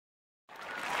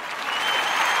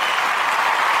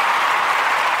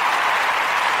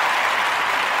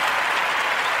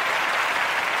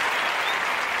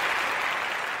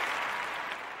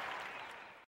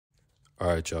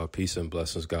right, y'all. Peace and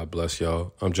blessings. God bless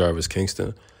y'all. I'm Jarvis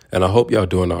Kingston, and I hope y'all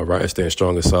doing all right and staying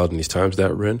strong and solid in these times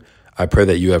that we're in. I pray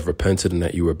that you have repented and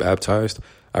that you were baptized.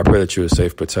 I pray that you are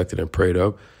safe, protected, and prayed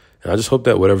up. And I just hope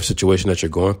that whatever situation that you're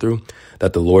going through,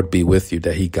 that the Lord be with you,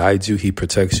 that he guides you, he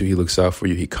protects you, he looks out for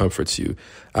you, he comforts you.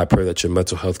 I pray that your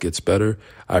mental health gets better.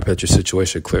 I pray that your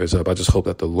situation clears up. I just hope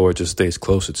that the Lord just stays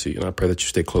closer to you. And I pray that you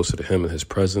stay closer to him and his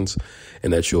presence,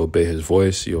 and that you obey his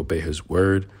voice, you obey his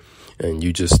word, and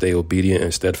you just stay obedient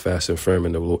and steadfast and firm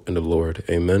in the Lord.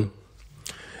 Amen.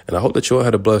 And I hope that you all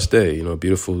had a blessed day,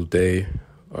 beautiful day.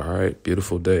 All right.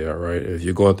 Beautiful day. All right. If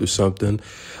you're going through something,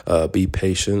 be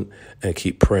patient and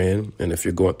keep praying. And if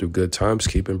you're going through good times,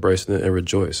 keep embracing it and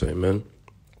rejoice. Amen.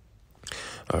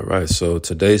 All right. So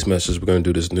today's message, we're going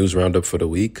to do this news roundup for the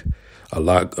week. A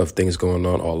lot of things going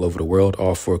on all over the world,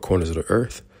 all four corners of the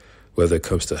earth, whether it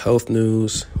comes to health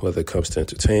news, whether it comes to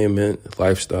entertainment,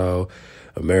 lifestyle,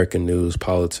 American news,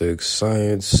 politics,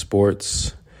 science,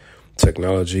 sports,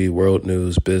 technology, world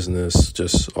news, business,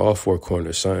 just all four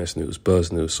corners, science news,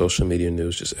 buzz news, social media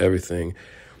news, just everything.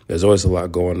 There's always a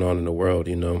lot going on in the world,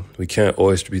 We can't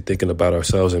always be thinking about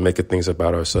ourselves and making things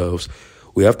about ourselves.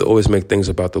 We have to always make things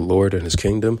about the Lord and his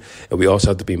kingdom, and we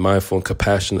also have to be mindful and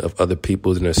compassionate of other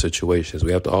people in their situations.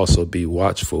 We have to also be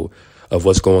watchful of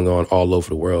what's going on all over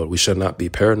the world. We should not be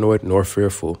paranoid nor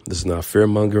fearful. This is not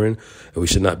fear-mongering, and we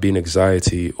should not be in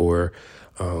anxiety or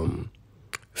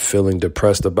feeling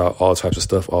depressed about all types of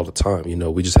stuff all the time.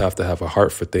 We just have to have a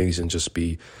heart for things and just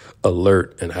be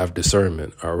alert and have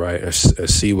discernment, all right, and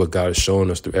see what God is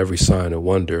showing us through every sign and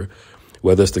wonder,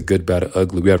 whether it's the good, bad, or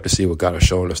ugly. We have to see what God is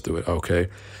showing us through it, okay,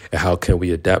 and how can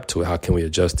we adapt to it? How can we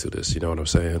adjust to this? You know what I'm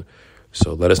saying?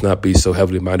 So let us not be so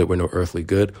heavily minded we're no earthly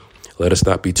good. Let us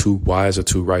not be too wise or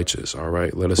too righteous, all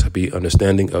right? Let us be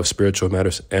understanding of spiritual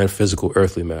matters and physical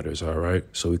earthly matters, all right?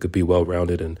 So we could be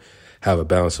well-rounded and have a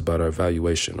balance about our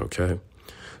evaluation, okay?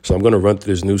 So I'm going to run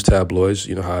through these news tabloids.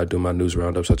 You know how I do my news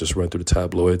roundups. I just run through the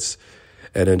tabloids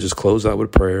and then just close out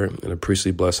with prayer and a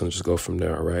priestly blessing and just go from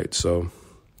there, all right? So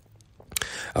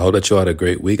I hope that you all had a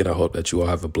great week, and I hope that you all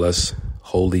have a blessed,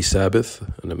 holy Sabbath,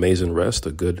 an amazing rest,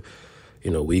 a good,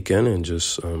 weekend, and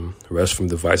just rest from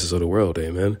the vices of the world,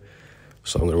 amen?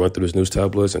 So I'm going to run through these news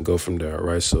tabloids and go from there, all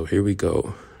right? So here we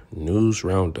go. News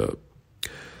roundup.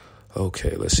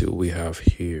 Okay, let's see what we have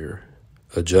here.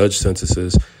 A judge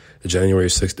sentences a January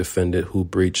 6th defendant who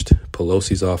breached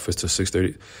Pelosi's office to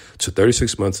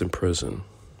 36 months in prison.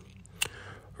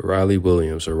 Riley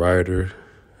Williams, a rioter,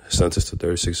 sentenced to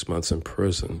 36 months in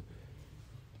prison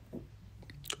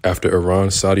after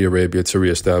Iran, Saudi Arabia to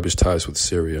reestablish ties with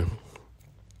Syria.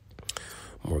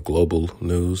 More global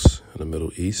news in the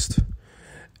Middle East.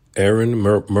 Erin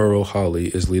Murrow Hawley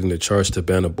is leading the charge to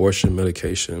ban abortion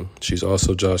medication. She's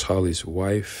also Josh Hawley's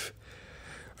wife.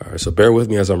 All right, so bear with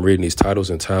me as I'm reading these titles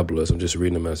and tabloids. I'm just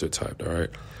reading them as they're typed, all right?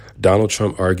 Donald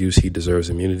Trump argues he deserves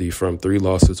immunity from 3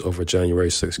 lawsuits over January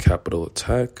 6th Capitol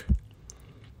attack.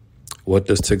 What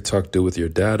does TikTok do with your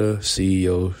data?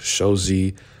 CEO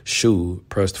Shouzi Shu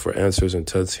pressed for answers in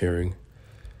TED's hearing.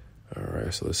 All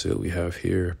right, so let's see what we have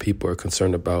here. People are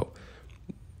concerned about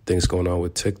things going on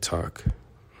with TikTok.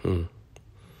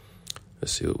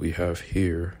 Let's see what we have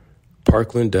here.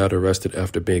 Parkland dad arrested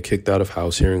after being kicked out of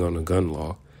House hearing on a gun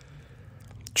law.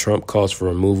 Trump calls for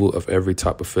removal of every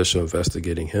top official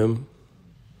investigating him.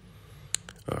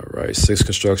 All right, 6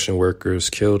 construction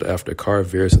workers killed after car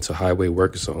veers into highway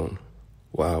work zone.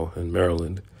 Wow, in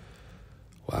Maryland.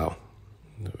 Wow,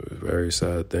 very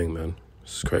sad thing, man.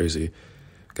 It's crazy.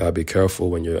 Gotta be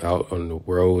careful when you're out on the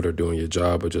road or doing your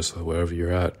job or just wherever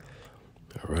you're at.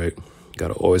 All right. Got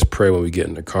to always pray when we get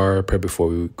in the car, pray before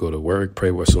we go to work,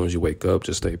 pray as soon as you wake up.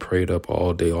 Just stay prayed up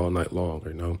all day, all night long,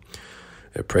 and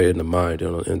pray in the mind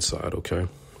and on the inside, okay?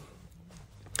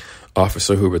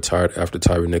 Officer who retired after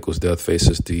Tyre Nichols' death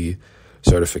faces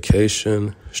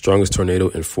decertification. Strongest tornado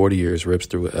in 40 years rips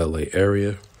through the L.A.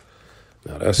 area.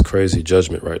 Now, that's crazy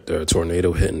judgment right there. A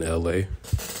tornado hitting L.A.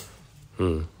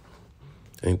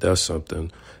 Ain't that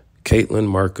something? Caitlin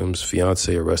Markham's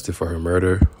fiance arrested for her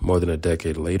murder more than a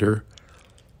decade later.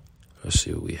 Let's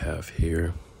see what we have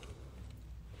here.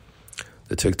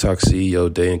 The TikTok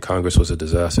CEO day in Congress was a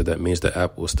disaster. That means the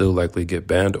app will still likely get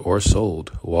banned or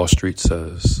sold, Wall Street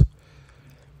says.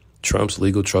 Trump's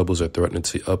legal troubles are threatening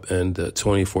to upend the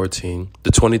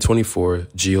 2024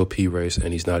 GOP race,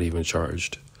 and he's not even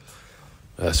charged.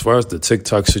 As far as the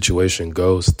TikTok situation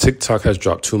goes, TikTok has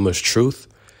dropped too much truth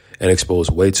and exposed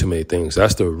way too many things.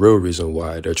 That's the real reason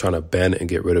why they're trying to ban it and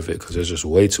get rid of it, because there's just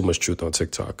way too much truth on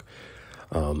TikTok.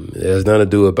 It has nothing to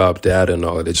do about data and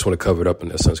all that. They just want to cover it up in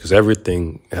that sense, because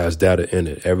everything has data in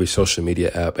it. Every social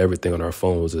media app, everything on our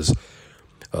phones is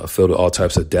filled with all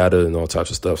types of data and all types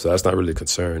of stuff. So that's not really a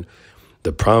concern.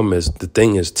 The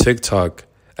thing is, TikTok,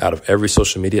 out of every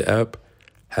social media app,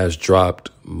 has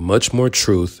dropped much more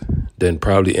truth than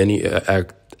probably any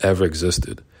act ever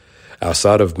existed.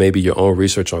 Outside of maybe your own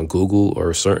research on Google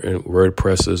or certain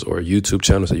WordPresses or YouTube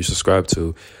channels that you subscribe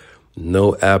to,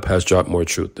 no app has dropped more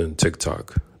truth than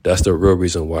TikTok. That's the real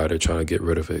reason why they're trying to get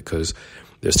rid of it, because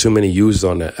there's too many users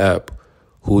on that app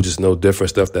who just know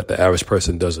different stuff that the average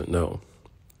person doesn't know.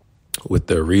 With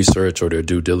their research or their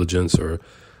due diligence or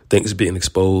things being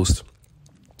exposed,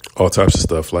 all types of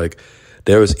stuff. Like,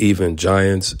 there is even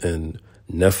giants and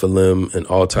Nephilim and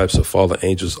all types of fallen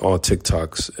angels on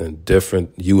TikToks and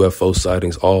different UFO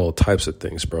sightings, all types of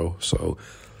things, bro. So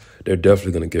they're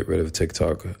definitely going to get rid of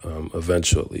TikTok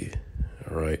eventually.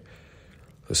 All right.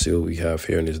 Let's see what we have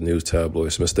here in these news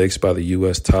tabloids. Mistakes by the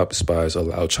U.S. top spies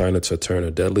allow China to turn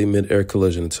a deadly mid-air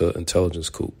collision into an intelligence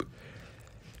coup.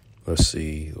 Let's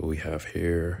see what we have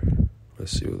here.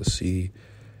 Let's see.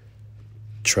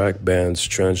 Track bans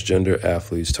transgender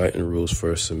athletes, tighten rules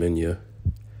for Semenya.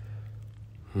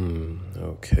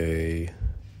 Okay.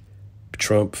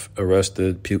 Trump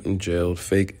arrested, Putin jailed,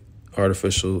 fake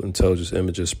artificial intelligence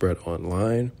images spread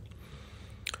online.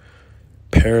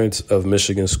 Parents of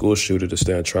Michigan school shooter to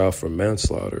stand trial for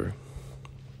manslaughter.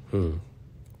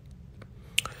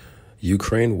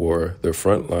 Ukraine war, the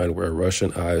front line where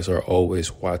Russian eyes are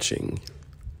always watching.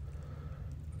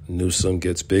 Newsom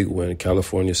gets big win.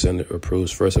 California Senate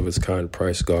approves first of its kind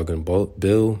price gouging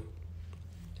bill.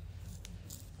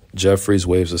 Jeffries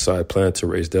waves aside plan to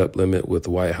raise debt limit with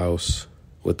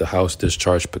the House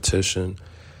discharge petition.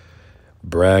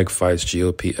 Bragg fights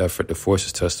GOP effort to force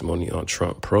his testimony on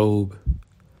Trump probe.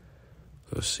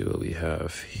 Let's see what we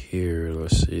have here.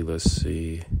 Let's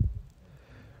see.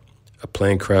 A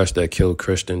plane crash that killed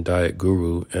Christian diet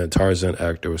guru and Tarzan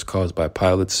actor was caused by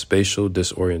pilot's spatial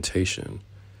disorientation.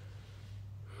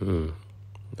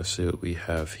 Let's see what we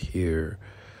have here.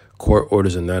 Court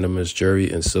orders unanimous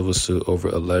jury in civil suit over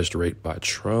alleged rape by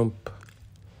Trump.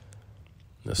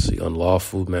 Let's see.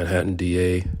 Unlawful Manhattan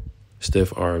DA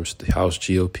stiff arms the House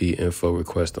GOP info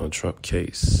request on Trump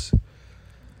case.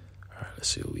 All right, let's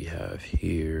see what we have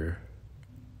here.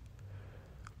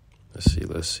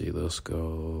 Let's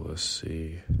go. Let's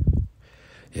see.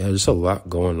 Yeah, there's a lot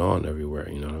going on everywhere,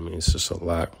 you know what I mean? It's just a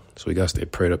lot. So we got to stay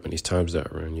prayed up in these times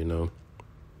that we're in, you know?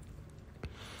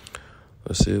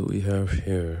 Let's see what we have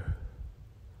here.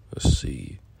 Let's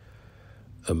see.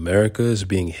 America is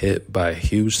being hit by a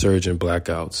huge surge in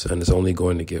blackouts, and it's only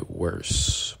going to get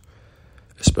worse,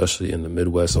 especially in the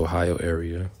Midwest Ohio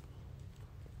area.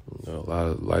 You know, a lot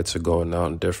of lights are going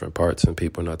out in different parts, and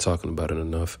people are not talking about it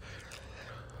enough.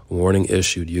 Warning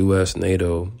issued. U.S.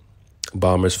 NATO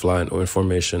bombers fly in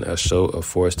formation as show of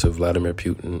force to Vladimir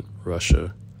Putin,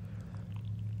 Russia.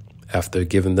 After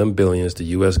giving them billions, the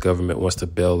U.S. government wants to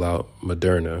bail out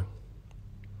Moderna.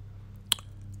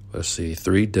 Let's see.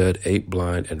 3 dead, 8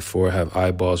 blind, and 4 have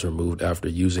eyeballs removed after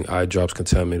using eye drops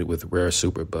contaminated with rare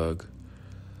superbug.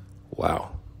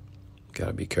 Wow.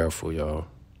 Gotta be careful, y'all.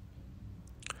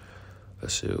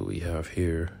 Let's see what we have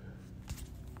here.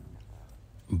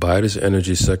 Biden's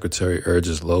energy secretary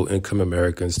urges low-income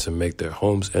Americans to make their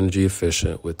homes energy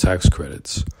efficient with tax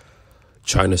credits.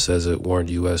 China says it warned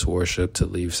U.S. warship to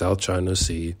leave South China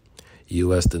Sea.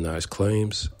 U.S. denies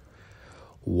claims.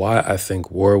 Why I think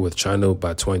war with China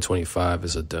by 2025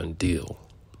 is a done deal.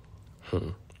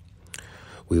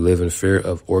 We live in fear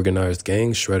of organized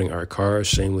gangs shredding our cars.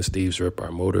 Shameless thieves rip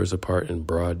our motors apart in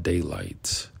broad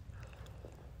daylight.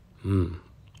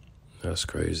 That's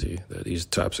crazy that these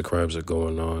types of crimes are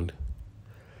going on.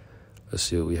 Let's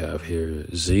see what we have here.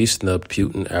 Xi snubbed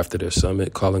Putin after their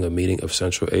summit, calling a meeting of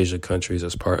Central Asia countries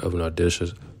as part of an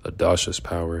audacious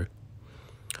power.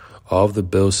 All of the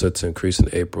bills set to increase in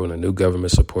April, and a new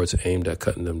government supports aimed at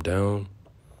cutting them down.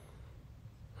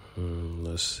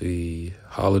 Let's see.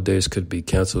 Holidays could be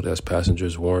canceled as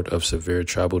passengers warned of severe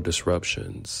travel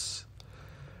disruptions.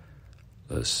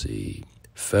 Let's see.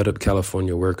 Fed up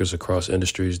California workers across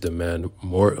industries demand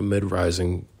more amid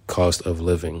rising cost of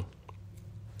living.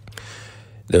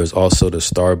 There's also the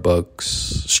Starbucks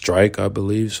strike, I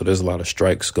believe. So there's a lot of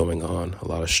strikes going on. A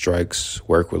lot of strikes,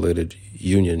 work-related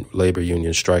labor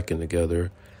unions striking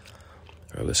together.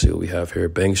 All right, let's see what we have here.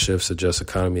 Bank shift suggests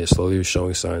economy is slowly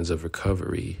showing signs of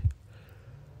recovery.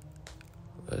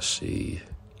 Let's see.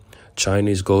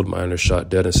 Chinese gold miner shot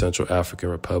dead in Central African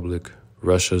Republic.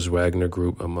 Russia's Wagner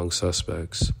Group among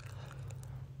suspects.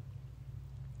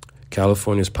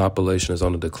 California's population is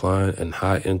on the decline, and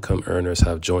high-income earners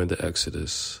have joined the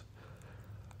exodus.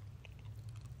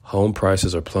 Home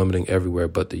prices are plummeting everywhere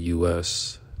but the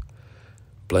U.S.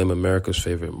 Blame America's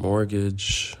favorite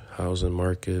mortgage, housing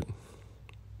market.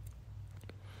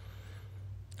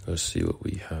 Let's see what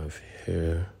we have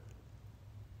here.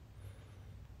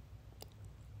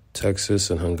 Texas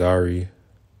and Hungary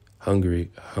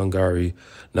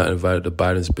not invited to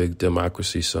Biden's big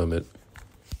democracy summit.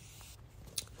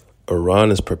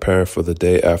 Iran is preparing for the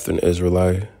day after an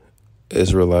Israeli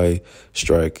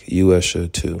strike. U.S.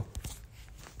 should too.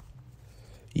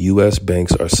 U.S.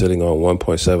 banks are sitting on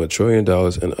 $1.7 trillion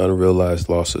in unrealized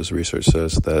losses, research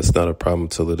says. That's not a problem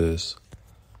till it is.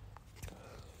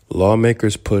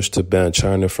 Lawmakers push to ban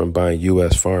China from buying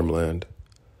U.S. farmland.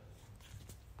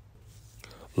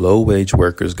 Low-wage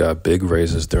workers got big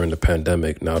raises during the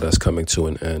pandemic. Now that's coming to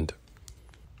an end.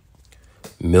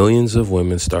 Millions of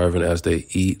women starving as they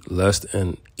eat less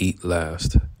and eat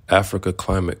last. Africa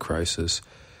climate crisis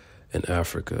in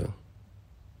Africa.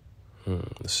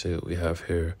 Let's see what we have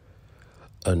here.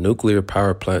 A nuclear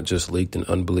power plant just leaked an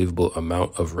unbelievable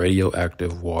amount of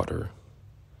radioactive water.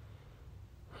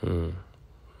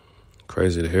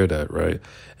 Crazy to hear that, right?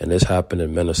 And this happened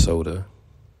in Minnesota.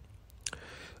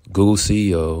 Google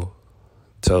CEO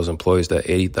tells employees that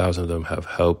 80,000 of them have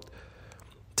helped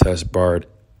test Bard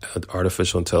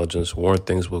artificial intelligence, warned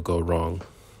things will go wrong.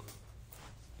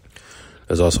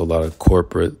 There's also a lot of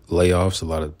corporate layoffs, a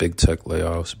lot of big tech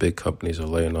layoffs. Big companies are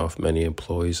laying off many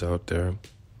employees out there.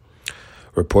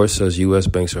 Report says U.S.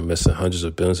 banks are missing hundreds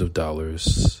of billions of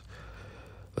dollars.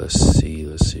 Let's see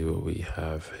what we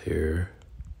have here.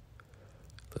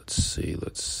 Let's see.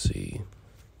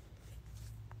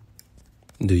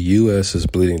 The U.S. is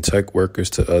bleeding tech workers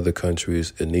to other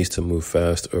countries. It needs to move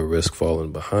fast or risk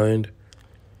falling behind.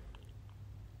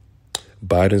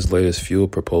 Biden's latest fuel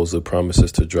proposal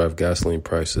promises to drive gasoline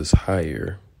prices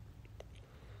higher.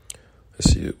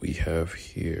 Let's see what we have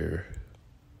here.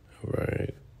 All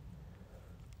right.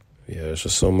 Yeah, there's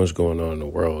just so much going on in the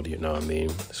world, you know what I mean?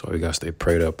 So we got to stay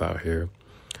prayed up out here.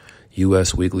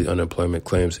 U.S. weekly unemployment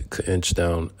claims could inch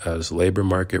down as labor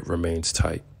market remains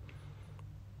tight.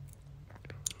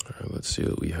 All right, let's see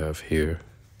what we have here.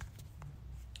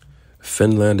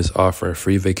 Finland is offering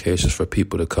free vacations for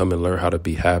people to come and learn how to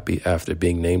be happy after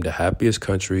being named the happiest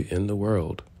country in the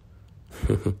world.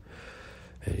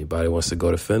 Anybody wants to go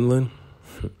to Finland?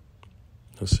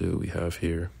 Let's see what we have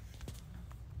here.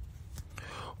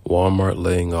 Walmart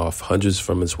laying off hundreds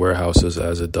from its warehouses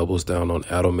as it doubles down on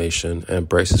automation and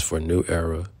braces for a new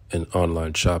era in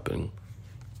online shopping.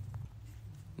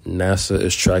 NASA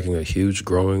is tracking a huge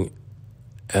growing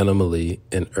anomaly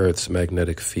in Earth's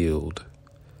magnetic field.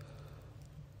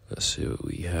 Let's see what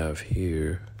we have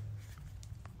here.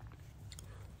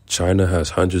 China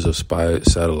has hundreds of spy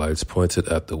satellites pointed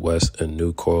at the West in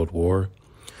new Cold War.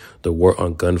 The war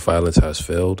on gun violence has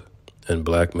failed, and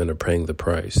black men are paying the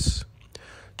price.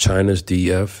 China's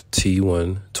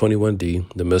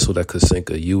DF-T-21D, the missile that could sink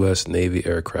a U.S. Navy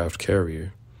aircraft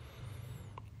carrier.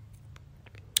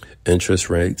 Interest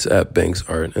rates at banks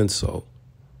are an insult.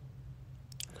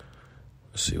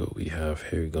 Let's see what we have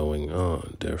here going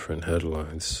on. Different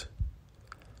headlines.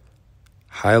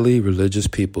 Highly religious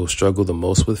people struggle the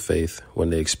most with faith when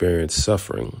they experience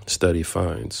suffering, study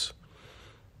finds.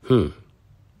 Ain't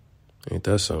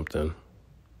that something?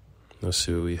 Let's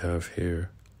see what we have here.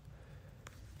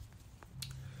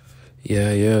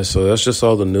 Yeah. So that's just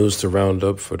all the news to round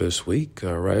up for this week.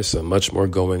 All right. So much more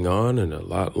going on and a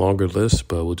lot longer list,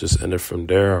 but we'll just end it from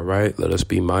there. All right. Let us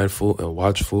be mindful and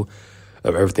watchful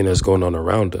of everything that's going on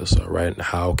around us. All right. And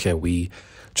how can we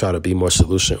try to be more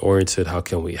solution oriented? How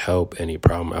can we help any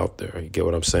problem out there? You get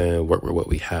what I'm saying? Work with what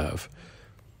we have.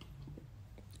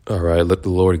 All right. Let the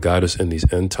Lord guide us in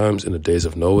these end times, in the days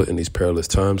of Noah, in these perilous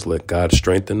times. Let God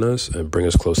strengthen us and bring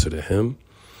us closer to him.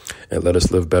 And let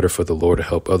us live better for the Lord and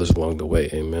help others along the way.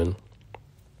 Amen.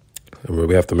 And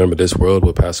we have to remember this world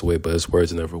will pass away, but his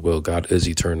words never will. God is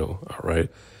eternal. All right.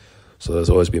 So let's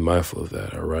always be mindful of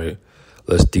that. All right.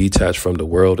 Let's detach from the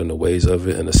world and the ways of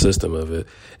it and the system of it.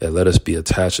 And let us be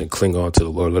attached and cling on to the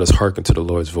Lord. Let us hearken to the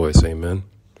Lord's voice. Amen.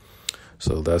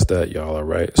 So that's that, y'all. All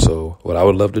right. So what I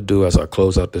would love to do as I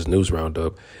close out this news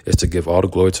roundup is to give all the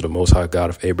glory to the Most High God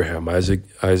of Abraham, Isaac,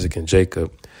 and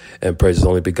Jacob, and praise his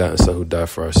only begotten Son who died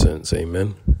for our sins.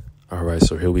 Amen. All right.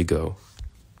 So here we go.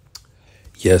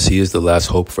 Yes, he is the last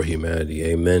hope for humanity.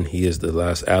 Amen. He is the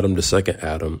last Adam, the second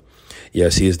Adam.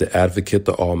 Yes, he is the advocate,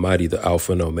 the Almighty, the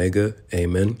Alpha and Omega.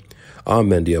 Amen.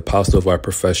 Amen. The apostle of our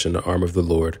profession, the arm of the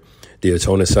Lord, the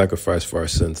atoning sacrifice for our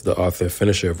sins, the author and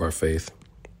finisher of our faith,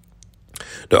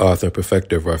 the author and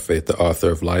perfecter of our faith, the author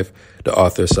of life, the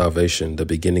author of salvation, the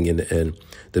beginning and the end,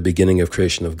 the beginning of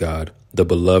creation of God, the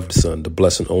beloved Son, the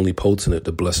blessed and only potentate,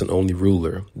 the blessed and only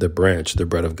ruler, the branch, the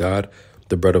bread of God,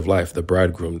 the bread of life, the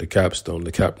bridegroom, the capstone,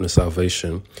 the captain of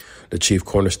salvation, the chief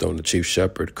cornerstone, the chief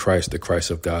shepherd, Christ, the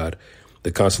Christ of God,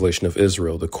 the consolation of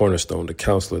Israel, the cornerstone, the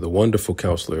counselor, the wonderful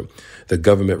counselor, the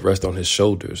government rests on his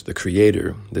shoulders, the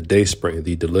creator, the dayspring,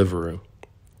 the deliverer.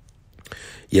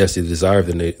 Yes, the desire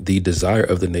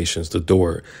of the nations, the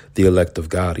door, the elect of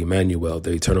God, Emmanuel,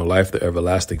 the eternal life, the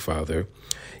everlasting Father.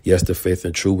 Yes, the faith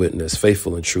and true witness,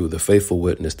 faithful and true, the faithful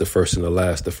witness, the first and the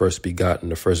last, the first begotten,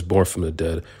 the firstborn from the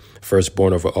dead,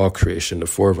 firstborn over all creation, the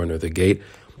forerunner, the gate,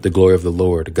 the glory of the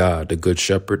Lord, God, the good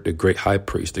shepherd, the great high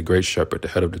priest, the great shepherd, the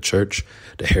head of the church,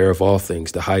 the heir of all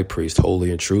things, the high priest,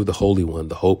 holy and true, the holy one,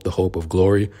 the hope of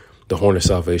glory, the horn of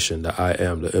salvation, the I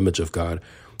am, the image of God,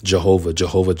 Jehovah,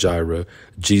 Jehovah Jireh,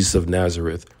 Jesus of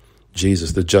Nazareth,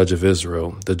 Jesus, the judge of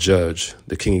Israel, the judge,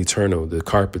 the King eternal, the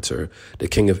carpenter, the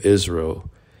King of Israel.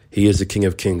 He is the King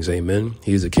of kings, amen.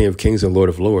 He is the King of kings and Lord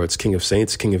of lords, King of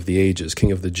saints, King of the ages,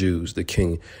 King of the Jews, the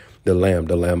King, the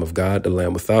Lamb of God, the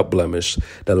Lamb without blemish,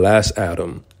 the last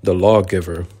Adam, the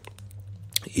lawgiver.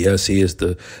 Yes, he is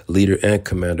the leader and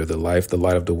commander, the life, the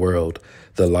light of the world,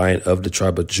 the Lion of the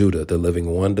tribe of Judah, the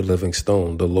living one, the living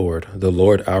stone, the Lord,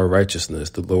 our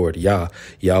righteousness, the Lord, Yahweh,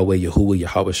 Yahuwah,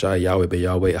 Yahweh Shai, Yahweh,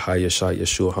 Yahweh, Ahayashai,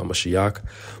 Yeshua, HaMashiach,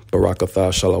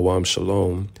 Barakatha, Shalom,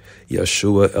 Shalom,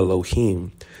 Yeshua,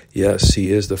 Elohim. Yes,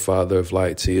 he is the Father of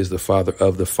lights. He is the Father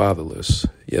of the fatherless.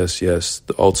 Yes,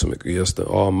 the ultimate, yes, the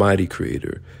almighty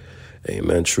creator.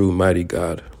 Amen, true, mighty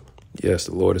God. Yes,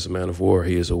 the Lord is a man of war.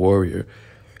 He is a warrior.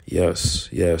 Yes,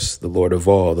 the Lord of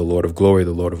all, the Lord of glory,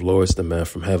 the Lord of lords, the man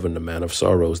from heaven, the man of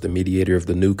sorrows, the mediator of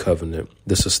the new covenant,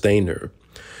 the sustainer,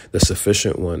 the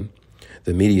sufficient one,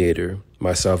 the mediator,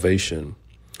 my salvation,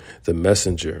 the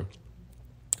messenger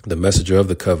of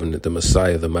the covenant, the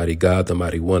Messiah, the mighty God, the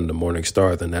mighty one, the morning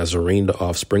star, the Nazarene, the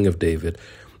offspring of David,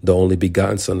 the only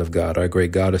begotten Son of God, our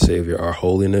great God and Savior, our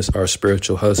holiness, our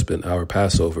spiritual husband, our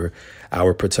Passover,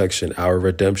 our protection, our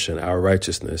redemption, our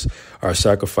righteousness, our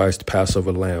sacrificed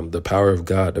Passover lamb, the power of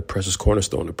God, the precious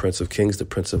cornerstone, the Prince of Kings, the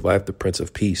Prince of Life, the Prince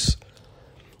of Peace.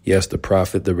 Yes, the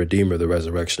prophet, the Redeemer, the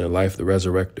resurrection and life, the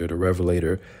resurrector, the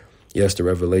revelator. Yes, the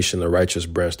revelation, the righteous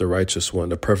branch, the righteous one,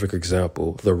 the perfect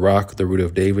example, the rock, the root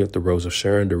of David, the rose of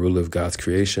Sharon, the ruler of God's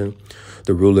creation,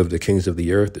 the ruler of the kings of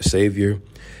the earth, the Savior.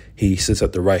 He sits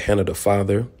at the right hand of the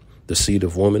Father, the seed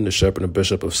of woman, the shepherd and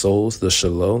bishop of souls, the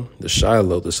Shiloh,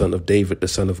 the son of David, the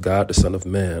son of God, the son of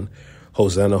man.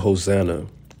 Hosanna, Hosanna.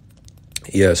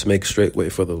 Yes, make straight way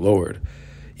for the Lord.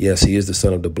 Yes, he is the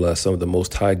Son of the blessed, Son of the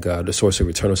Most High God, the source of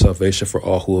eternal salvation for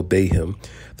all who obey him,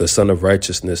 the Son of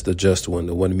righteousness, the just one,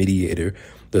 the one mediator,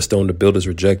 the stone the builders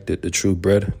rejected, the true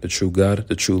bread, the true God,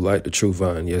 the true light, the true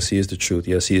vine. Yes, he is the truth.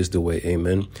 Yes, he is the way.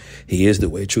 Amen. He is the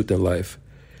way, truth, and life.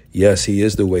 Yes, he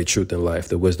is the way, truth, and life,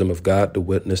 the wisdom of God, the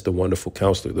witness, the wonderful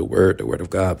counselor, the word of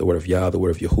God, the word of Yah, the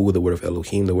word of Yahuwah, the word of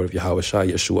Elohim, the word of Yahweh Shai,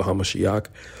 Yeshua, HaMashiach.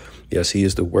 Yes, he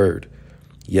is the word.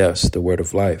 Yes, the word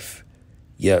of life.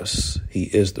 Yes, he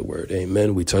is the word.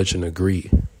 Amen. We touch and agree.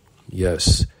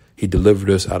 Yes, he delivered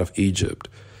us out of Egypt.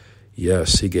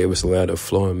 Yes, he gave us a land of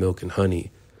flowing milk and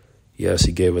honey. Yes,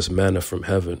 he gave us manna from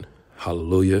heaven.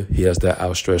 Hallelujah. He has that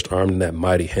outstretched arm and that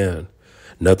mighty hand.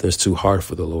 Nothing's too hard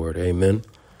for the Lord. Amen.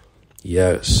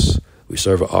 Yes, we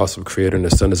serve an awesome creator, and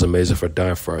the Son is amazing for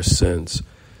dying for our sins.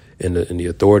 In the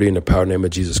authority and the power name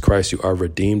of Jesus Christ, you are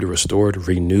redeemed, restored,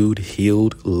 renewed,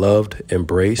 healed, loved,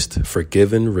 embraced,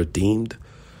 forgiven, redeemed.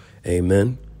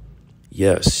 Amen.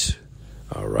 Yes.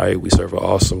 All right. We serve an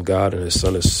awesome God, and his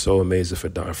Son is so amazing for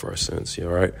dying for our sins. All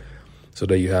right. So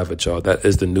there you have it, y'all. That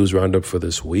is the news roundup for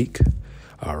this week.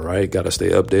 All right. Got to stay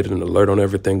updated and alert on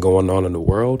everything going on in the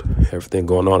world, everything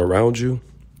going on around you,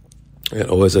 and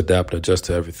always adapt and adjust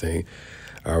to everything.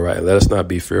 All right. Let us not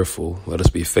be fearful. Let us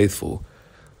be faithful.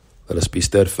 Let us be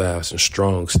steadfast and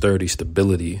strong, sturdy,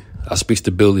 stability. I speak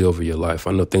stability over your life.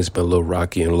 I know things have been a little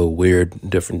rocky and a little weird in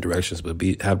different directions, but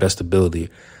have that stability.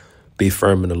 Be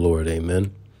firm in the Lord.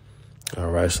 Amen. All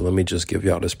right. So let me just give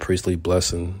y'all this priestly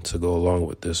blessing to go along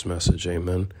with this message.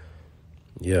 Amen.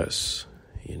 Yes.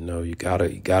 You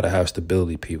gotta have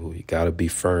stability, people. You gotta be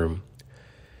firm.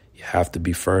 You have to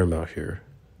be firm out here.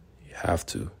 You have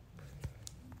to.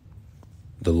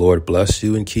 The Lord bless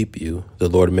you and keep you. The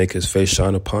Lord make his face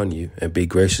shine upon you and be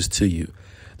gracious to you.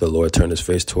 The Lord turn his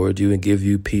face toward you and give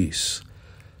you peace.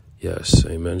 Yes,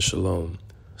 amen, shalom.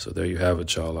 So there you have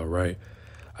it, y'all, all right?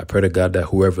 I pray to God that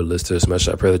whoever listens to this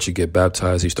message, I pray that you get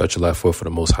baptized, you start your life forth for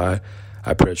the Most High.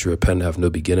 I pray that you repent and have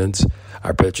new beginnings.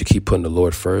 I pray that you keep putting the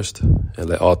Lord first and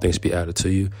let all things be added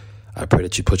to you. I pray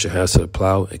that you put your hands to the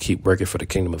plow and keep working for the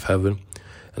kingdom of heaven.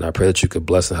 And I pray that you could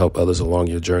bless and help others along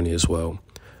your journey as well.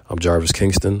 I'm Jarvis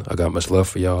Kingston. I got much love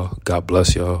for y'all. God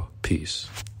bless y'all. Peace.